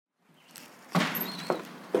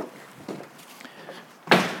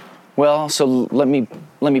Well, so let me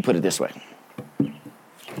put it this way.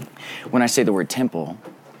 When I say the word temple,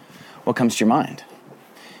 what comes to your mind?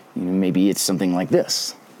 Maybe it's something like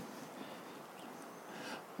this.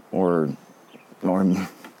 Or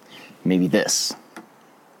maybe this.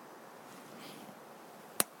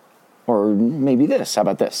 Or maybe this. How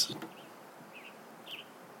about this?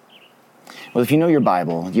 Well, if you know your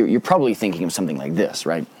Bible, you're probably thinking of something like this,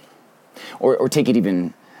 right? Or take it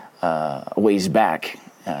even a ways back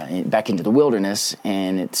into the wilderness,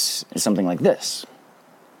 and it's something like this.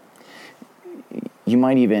 You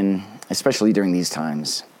might even, especially during these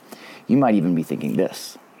times, you might even be thinking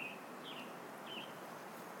this.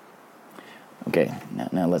 Okay,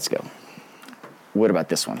 now let's go. What about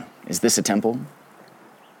this one? Is this a temple?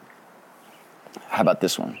 How about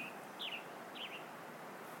this one?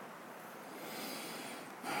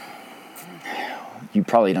 You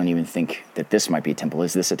probably don't even think that this might be a temple.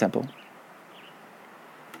 Is this a temple?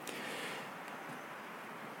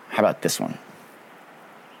 How about this one?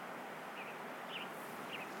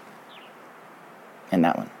 And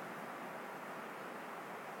that one.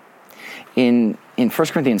 In 1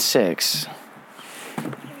 Corinthians 6,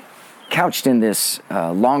 couched in this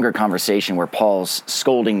longer conversation where Paul's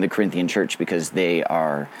scolding the Corinthian church because they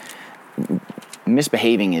are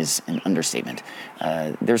misbehaving is an understatement.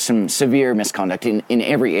 There's some severe misconduct in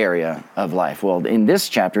every area of life. Well, in this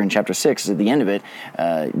chapter, in chapter 6, at the end of it,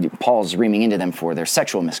 Paul's reaming into them for their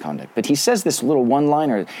sexual misconduct. But he says this little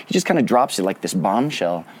one-liner, he just kind of drops it like this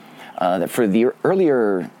bombshell that for the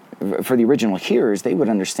original hearers, they would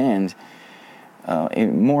understand in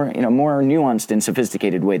a more nuanced and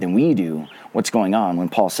sophisticated way than we do what's going on when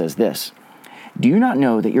Paul says this. Do you not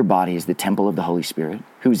know that your body is the temple of the Holy Spirit,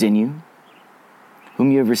 who's in you, whom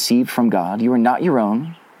you have received from God? You are not your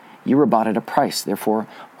own. You were bought at a price. Therefore,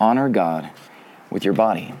 honor God with your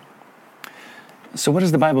body. So what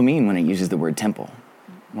does the Bible mean when it uses the word temple?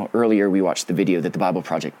 Well, earlier we watched the video that the Bible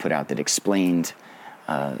Project put out that explained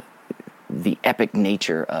the epic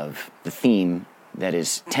nature of the theme that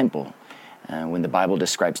is temple. When the Bible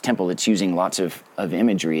describes temple, it's using lots of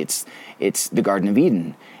imagery. It's the Garden of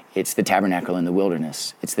Eden. It's the tabernacle in the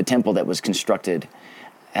wilderness. It's the temple that was constructed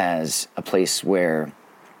as a place where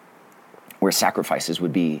sacrifices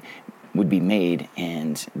would be made,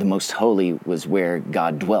 and the most holy was where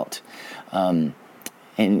God dwelt. And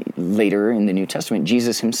later in the New Testament,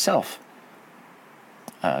 Jesus himself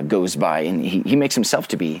goes by, and he makes himself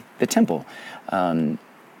to be the temple. And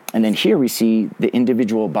then here we see the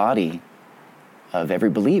individual body of every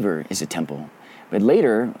believer is a temple. But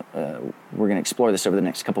later, we're going to explore this over the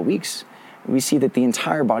next couple of weeks, we see that the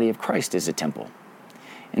entire body of Christ is a temple.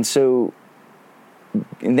 And so,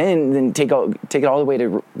 and then take it all the way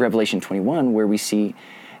to Revelation 21, where we see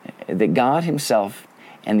that God himself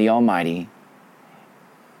and the Almighty,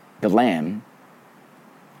 the Lamb,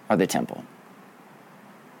 are the temple.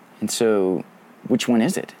 And so, which one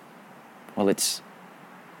is it? Well, it's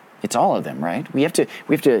all of them, right? We have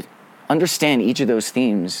to understand each of those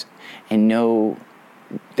themes and know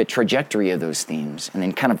the trajectory of those themes, and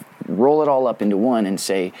then kind of roll it all up into one and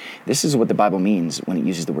say, this is what the Bible means when it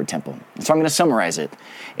uses the word temple. And so I'm going to summarize it.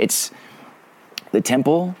 It's the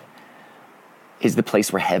temple is the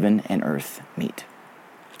place where heaven and earth meet.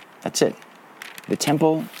 That's it. The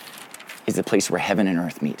temple is the place where heaven and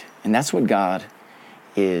earth meet. And that's what God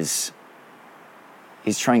is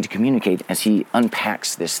trying to communicate as he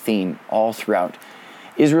unpacks this theme all throughout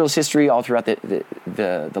Israel's history, all throughout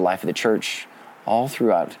the life of the church, all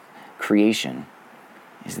throughout creation,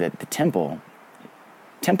 is that the temple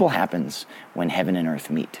happens when heaven and earth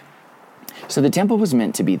meet. So the temple was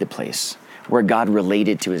meant to be the place where God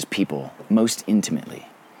related to his people most intimately.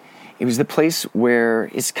 It was the place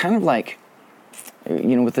where it's kind of like,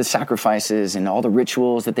 with the sacrifices and all the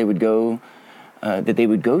rituals that they would go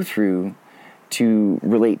through to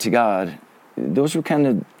relate to God.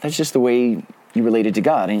 That's just the way you related to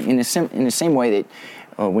God. And in the same way that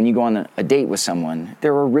when you go on a date with someone,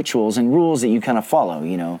 there are rituals and rules that you kind of follow,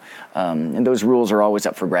 and those rules are always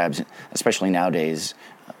up for grabs, especially nowadays.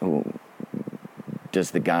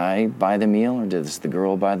 Does the guy buy the meal or does the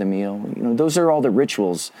girl buy the meal? Those are all the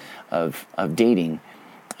rituals of dating,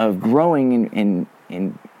 of growing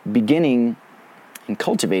and beginning and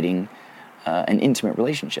cultivating an intimate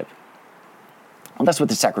relationship. Well, that's what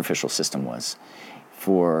the sacrificial system was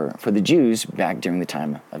for the Jews back during the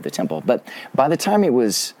time of the temple. But by the time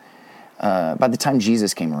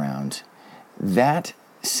Jesus came around, that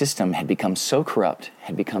system had become so corrupt,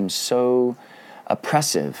 had become so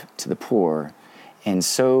oppressive to the poor, and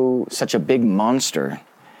such a big monster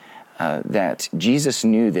that Jesus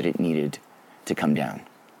knew that it needed to come down.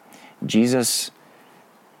 Jesus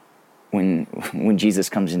when Jesus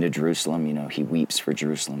comes into Jerusalem, he weeps for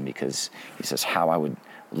Jerusalem because he says, how I would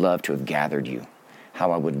love to have gathered you,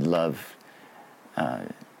 how I would love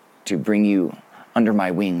to bring you under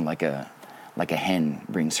my wing like a hen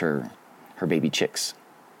brings her baby chicks.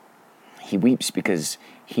 He weeps because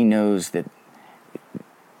he knows that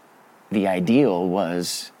the ideal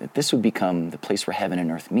was that this would become the place where heaven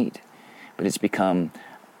and earth meet, but it's become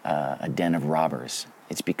a den of robbers.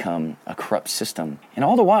 It's become a corrupt system. And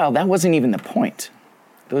all the while, that wasn't even the point.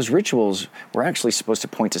 Those rituals were actually supposed to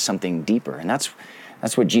point to something deeper. And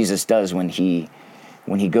that's what Jesus does when he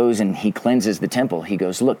goes and he cleanses the temple. He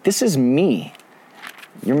goes, look, this is me.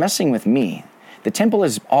 You're messing with me. The temple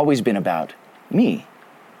has always been about me.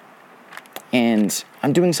 And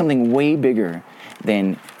I'm doing something way bigger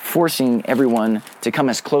than forcing everyone to come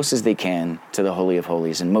as close as they can to the Holy of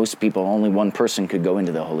Holies. And most people, only one person could go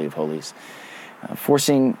into the Holy of Holies.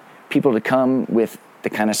 Forcing people to come with the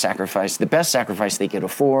kind of sacrifice, the best sacrifice they could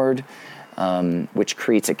afford, which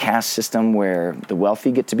creates a caste system where the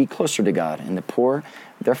wealthy get to be closer to God and the poor,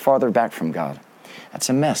 they're farther back from God. That's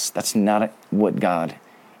a mess. That's not what God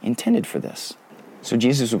intended for this. So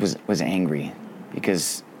Jesus was angry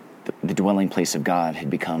because the dwelling place of God had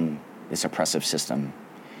become this oppressive system.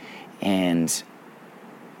 And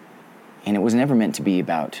it was never meant to be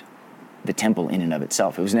about the temple in and of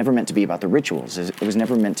itself. It was never meant to be about the rituals. It was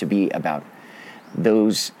never meant to be about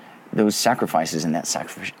those sacrifices in that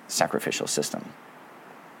sacrificial system.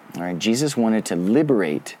 All right, Jesus wanted to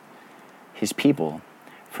liberate his people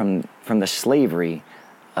from the slavery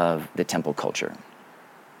of the temple culture.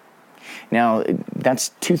 Now, that's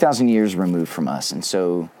 2,000 years removed from us, and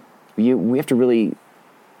so we have to really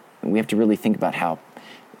think about how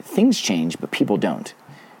things change, but people don't.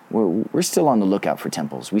 We're still on the lookout for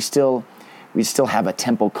temples. We still have a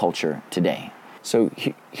temple culture today. So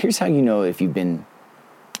here's how you know if you've been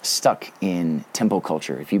stuck in temple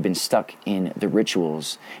culture, if you've been stuck in the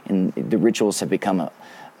rituals, and the rituals have become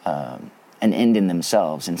an end in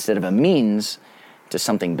themselves instead of a means to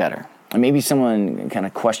something better. Or maybe someone kind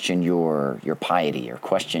of questioned your piety or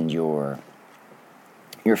questioned your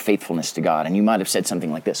faithfulness to God, and you might have said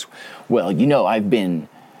something like this: well, I've been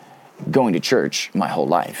going to church my whole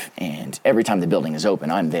life, and every time the building is open,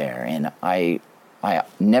 I'm there, and I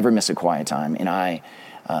never miss a quiet time, and I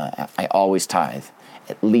always tithe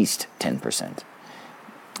at least 10%.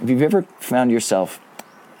 If you've ever found yourself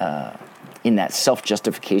in that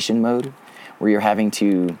self-justification mode, where you're having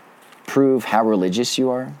to prove how religious you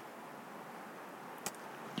are,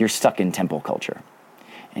 you're stuck in temple culture,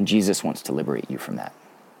 and Jesus wants to liberate you from that.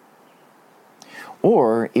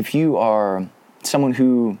 Or if you are someone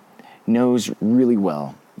who knows really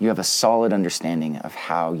well, you have a solid understanding of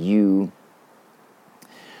how you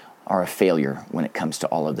are a failure when it comes to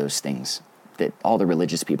all of those things that all the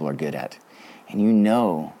religious people are good at. And you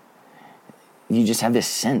just have this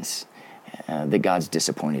sense that God's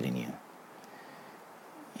disappointed in you.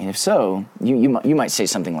 And if so, you might say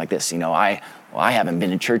something like this: I haven't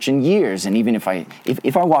been to church in years, and even if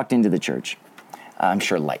I walked into the church, I'm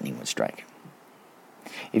sure lightning would strike.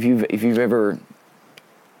 If you've ever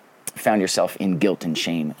found yourself in guilt and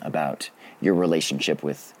shame about your relationship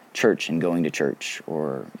with church and going to church,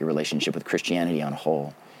 or your relationship with Christianity on a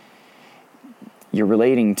whole, you're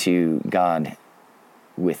relating to God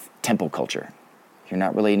with temple culture. You're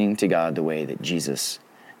not relating to God the way that Jesus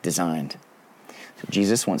designed. So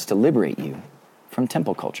Jesus wants to liberate you from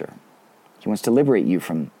temple culture. He wants to liberate you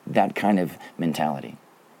from that kind of mentality.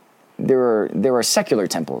 There are secular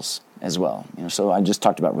temples as well. So I just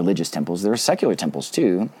talked about religious temples. There are secular temples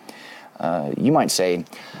too. You might say,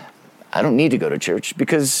 I don't need to go to church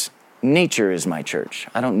because nature is my church.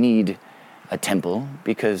 I don't need a temple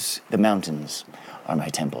because the mountains are my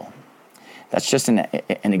temple. That's just an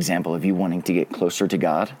example of you wanting to get closer to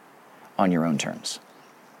God on your own terms.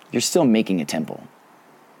 You're still making a temple,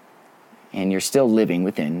 and you're still living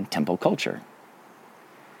within temple culture.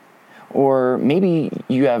 Or maybe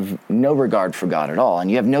you have no regard for God at all,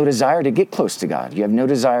 and you have no desire to get close to God.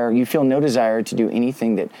 You feel no desire to do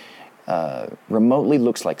anything that remotely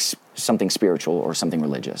looks like something spiritual or something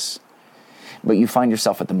religious. But you find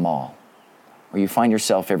yourself at the mall, or you find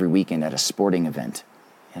yourself every weekend at a sporting event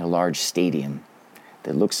in a large stadium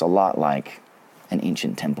that looks a lot like an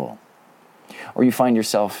ancient temple. Or you find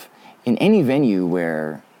yourself in any venue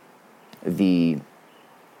where the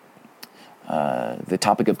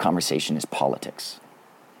topic of conversation is politics.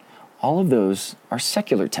 All of those are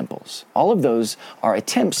secular temples. All of those are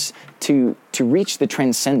attempts to reach the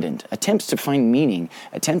transcendent, attempts to find meaning,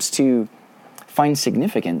 attempts to find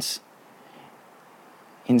significance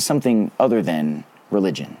in something other than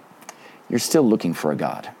religion. You're still looking for a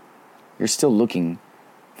God. you're still looking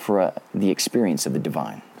for the experience of the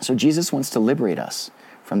divine. So Jesus wants to liberate us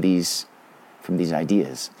from these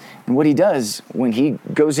ideas. And what he does when he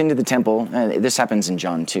goes into the temple, this happens in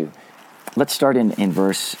John 2. Let's start in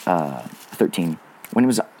verse 13. When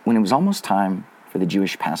it was almost time for the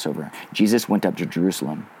Jewish Passover, Jesus went up to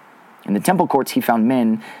Jerusalem. In the temple courts, he found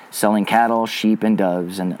men selling cattle, sheep, and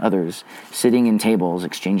doves, and others sitting in tables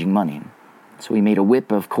exchanging money. So he made a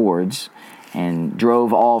whip of cords and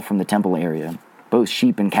drove all from the temple area, both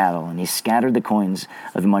sheep and cattle, and he scattered the coins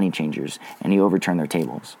of the money changers, and he overturned their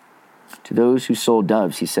tables. To those who sold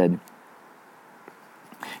doves, he said,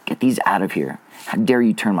 "Get these out of here. How dare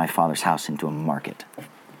you turn my Father's house into a market?"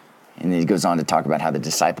 And then he goes on to talk about how the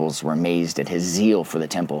disciples were amazed at his zeal for the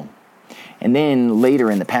temple. And then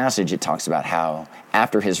later in the passage, it talks about how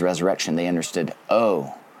after his resurrection, they understood,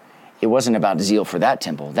 it wasn't about zeal for that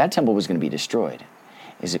temple. That temple was going to be destroyed.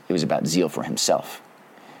 It was about zeal for himself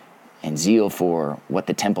and zeal for what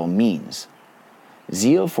the temple means.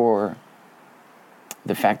 Zeal for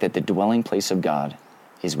the fact that the dwelling place of God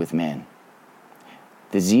is with man.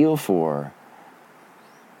 The zeal for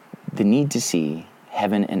the need to see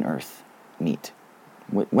heaven and earth meet.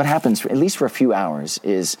 What happens, at least for a few hours,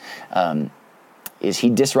 is he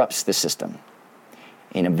disrupts the system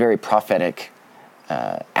in a very prophetic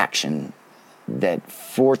action that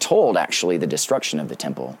foretold, actually, the destruction of the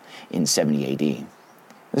temple in 70 AD.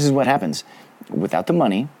 This is what happens. Without the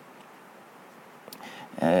money,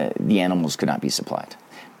 the animals could not be supplied.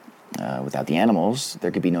 Without the animals,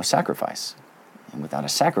 there could be no sacrifice. And without a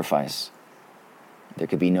sacrifice, there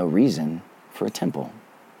could be no reason for a temple.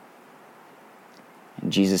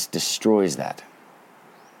 And Jesus destroys that.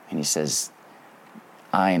 And he says,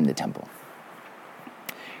 I am the temple.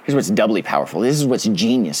 Here's what's doubly powerful. This is what's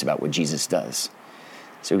genius about what Jesus does.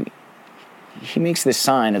 So he makes this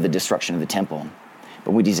sign of the destruction of the temple.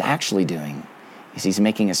 But what he's actually doing is he's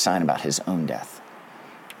making a sign about his own death.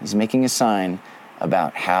 He's making a sign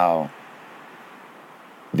about how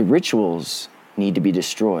the rituals need to be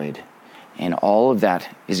destroyed. And all of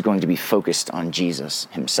that is going to be focused on Jesus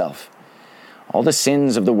himself. All the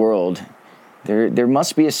sins of the world, there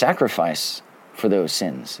must be a sacrifice for those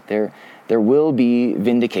sins. There will be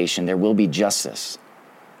vindication. There will be justice.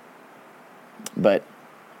 But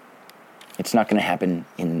it's not going to happen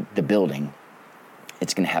in the building.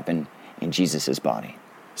 It's going to happen in Jesus' body.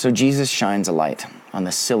 So Jesus shines a light on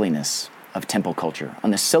the silliness of temple culture,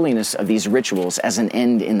 on the silliness of these rituals as an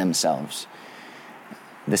end in themselves.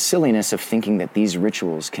 The silliness of thinking that these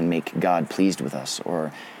rituals can make God pleased with us,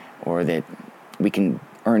 or that we can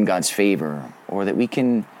earn God's favor, or that we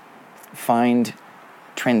can find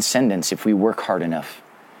transcendence if we work hard enough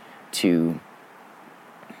to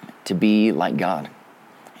be like God.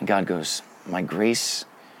 And God goes, my grace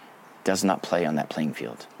does not play on that playing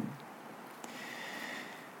field.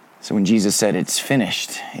 So when Jesus said, it is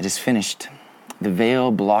finished, the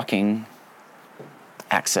veil blocking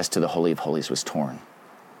access to the Holy of Holies was torn.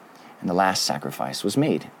 And the last sacrifice was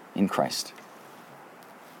made in Christ.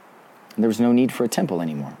 And there was no need for a temple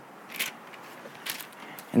anymore.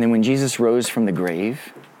 And then when Jesus rose from the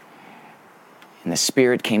grave and the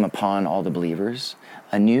Spirit came upon all the believers,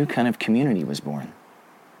 a new kind of community was born.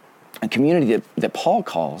 A community that Paul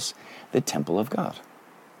calls the temple of God.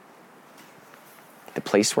 The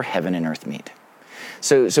place where heaven and earth meet.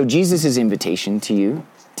 So Jesus' invitation to you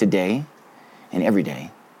today and every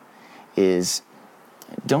day is,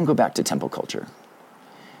 don't go back to temple culture.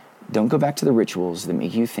 Don't go back to the rituals that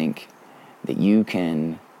make you think that you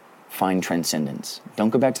can find transcendence. Don't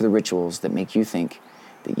go back to the rituals that make you think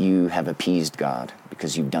that you have appeased God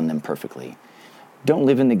because you've done them perfectly. Don't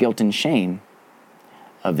live in the guilt and shame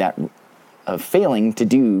of failing to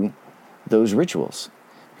do those rituals,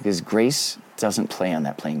 because grace doesn't play on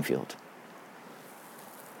that playing field.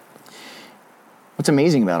 What's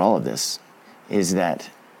amazing about all of this is that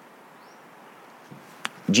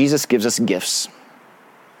Jesus gives us gifts,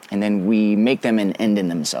 and then we make them an end in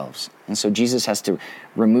themselves. And so Jesus has to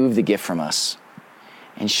remove the gift from us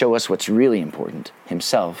and show us what's really important,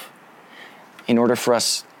 himself, in order for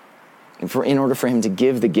him to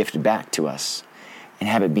give the gift back to us and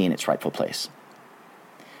have it be in its rightful place.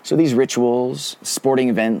 So these rituals, sporting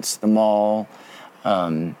events, the mall,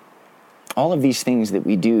 all of these things that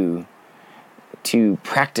we do to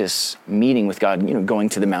practice meeting with God, going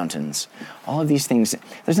to the mountains, all of these things,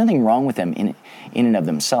 there's nothing wrong with them in and of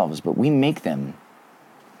themselves, but we make them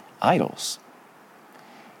idols.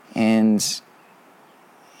 And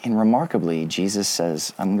remarkably, Jesus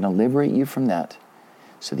says, I'm going to liberate you from that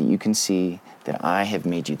so that you can see that I have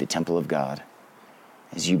made you the temple of God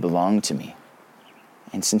as you belong to me.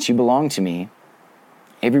 And since you belong to me,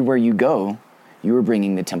 Everywhere you go, you are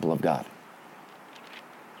bringing the temple of God.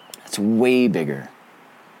 That's way bigger.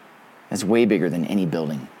 That's way bigger than any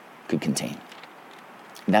building could contain.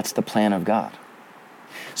 That's the plan of God.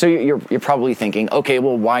 So you're probably thinking, okay,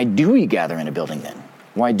 well, why do we gather in a building then?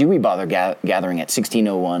 Why do we bother gathering at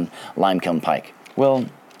 1601 Limekiln Pike? Well,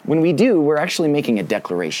 when we do, we're actually making a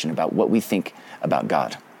declaration about what we think about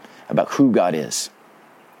God, about who God is.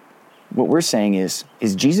 What we're saying is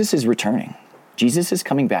Jesus is returning. Jesus is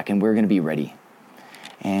coming back, and we're going to be ready.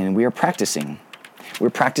 And we are practicing. We're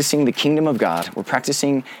practicing the kingdom of God. We're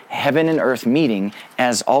practicing heaven and earth meeting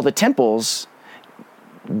as all the temples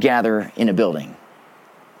gather in a building.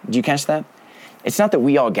 Did you catch that? It's not that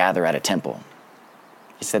we all gather at a temple.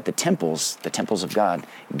 It's that the temples of God,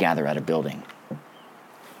 gather at a building.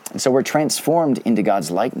 And so we're transformed into God's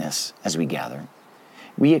likeness as we gather.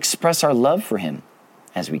 We express our love for him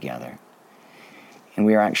as we gather. And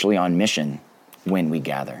we are actually on mission when we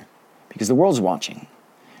gather, because the world's watching.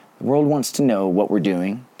 The world wants to know what we're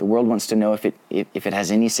doing. The world wants to know if it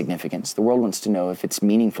has any significance. The world wants to know if it's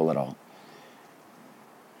meaningful at all.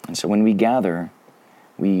 And so when we gather,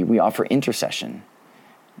 we offer intercession.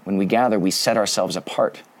 When we gather, we set ourselves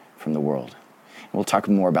apart from the world. We'll talk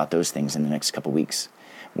more about those things in the next couple weeks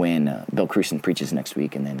when Bill Cruson preaches next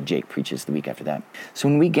week and then Jake preaches the week after that. So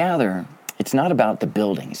when we gather, it's not about the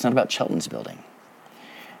building. It's not about Chelton's building.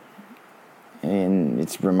 And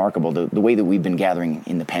it's remarkable, the way that we've been gathering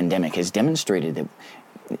in the pandemic has demonstrated that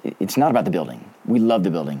it's not about the building. We love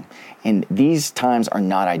the building. And these times are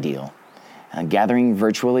not ideal. Gathering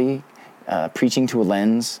virtually, preaching to a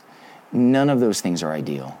lens, none of those things are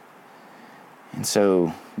ideal. And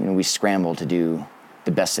so, we scramble to do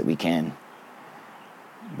the best that we can.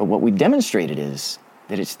 But what we've demonstrated is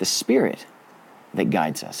that it's the Spirit that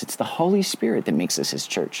guides us. It's the Holy Spirit that makes us his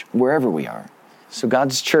church, wherever we are. So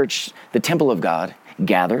God's church, the temple of God,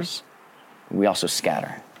 gathers. We also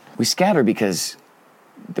scatter. We scatter because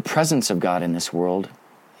the presence of God in this world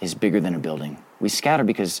is bigger than a building. We scatter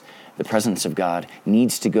because the presence of God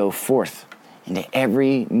needs to go forth into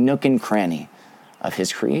every nook and cranny of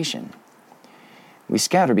his creation. We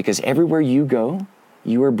scatter because everywhere you go,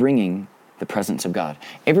 you are bringing the presence of God.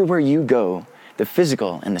 Everywhere you go, the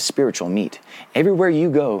physical and the spiritual meet. Everywhere you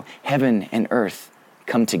go, heaven and earth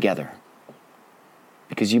come together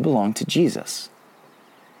because you belong to Jesus.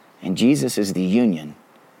 And Jesus is the union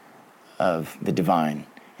of the divine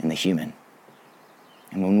and the human.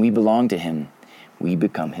 And when we belong to him, we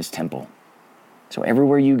become his temple. So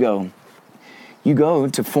everywhere you go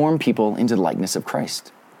to form people into the likeness of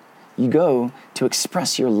Christ. You go to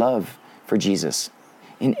express your love for Jesus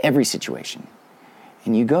in every situation.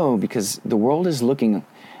 And you go because the world is looking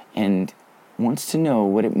and wants to know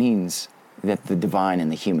what it means that the divine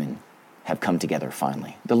and the human have come together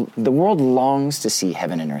finally. The world longs to see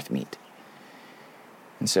heaven and earth meet.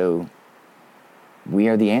 And so we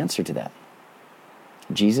are the answer to that.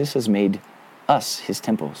 Jesus has made us his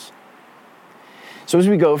temples. So as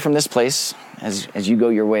we go from this place, as you go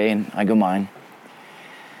your way and I go mine,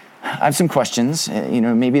 I have some questions.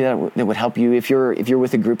 Maybe that would help you. If you're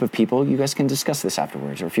with a group of people, you guys can discuss this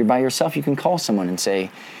afterwards. Or if you're by yourself, you can call someone and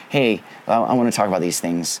say, hey, I want to talk about these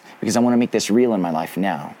things because I want to make this real in my life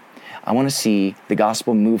now. I want to see the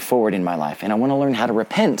gospel move forward in my life. And I want to learn how to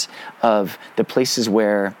repent of the places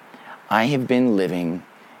where I have been living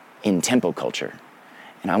in temple culture.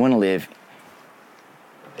 And I want to live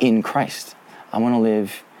in Christ. I want to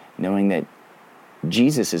live knowing that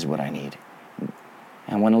Jesus is what I need.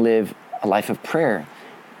 I want to live a life of prayer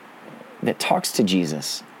that talks to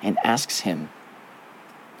Jesus and asks him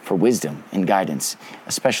for wisdom and guidance,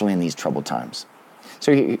 especially in these troubled times.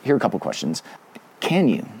 So here are a couple questions. Can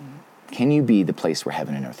you be the place where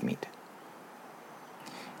heaven and earth meet?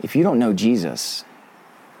 If you don't know Jesus,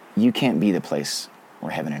 you can't be the place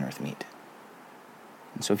where heaven and earth meet.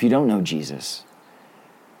 And so if you don't know Jesus,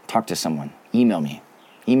 talk to someone, email me,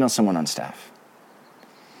 email someone on staff.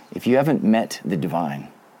 If you haven't met the divine,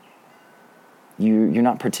 you're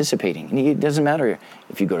not participating. It doesn't matter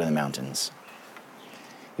if you go to the mountains.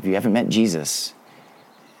 If you haven't met Jesus,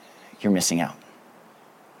 you're missing out.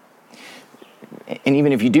 And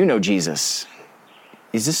even if you do know Jesus,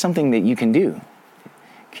 is this something that you can do?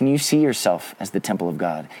 Can you see yourself as the temple of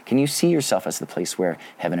God? Can you see yourself as the place where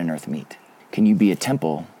heaven and earth meet? Can you be a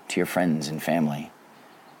temple to your friends and family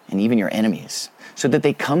and even your enemies so that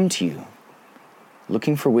they come to you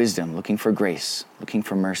looking for wisdom, looking for grace, looking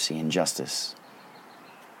for mercy and justice?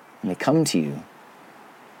 And they come to you.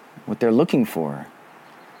 What they're looking for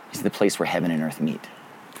is the place where heaven and earth meet.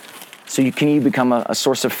 So can you become a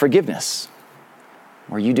source of forgiveness,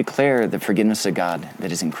 where you declare the forgiveness of God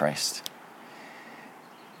that is in Christ?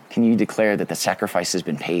 Can you declare that the sacrifice has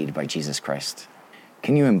been paid by Jesus Christ?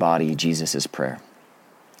 Can you embody Jesus' prayer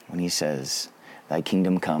when he says, "Thy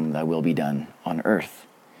kingdom come, thy will be done on earth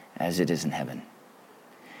as it is in heaven"?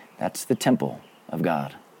 That's the temple of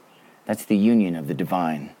God. That's the union of the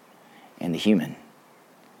divine and the human.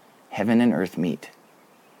 Heaven and earth meet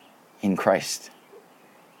in Christ,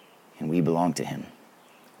 and we belong to him.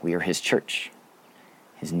 We are his church,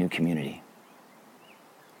 his new community.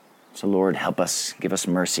 So Lord, help us, give us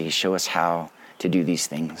mercy, show us how to do these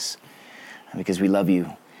things, because we love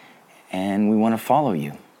you and we want to follow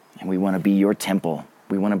you and we want to be your temple.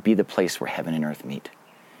 We want to be the place where heaven and earth meet.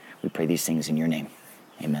 We pray these things in your name.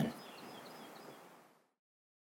 Amen.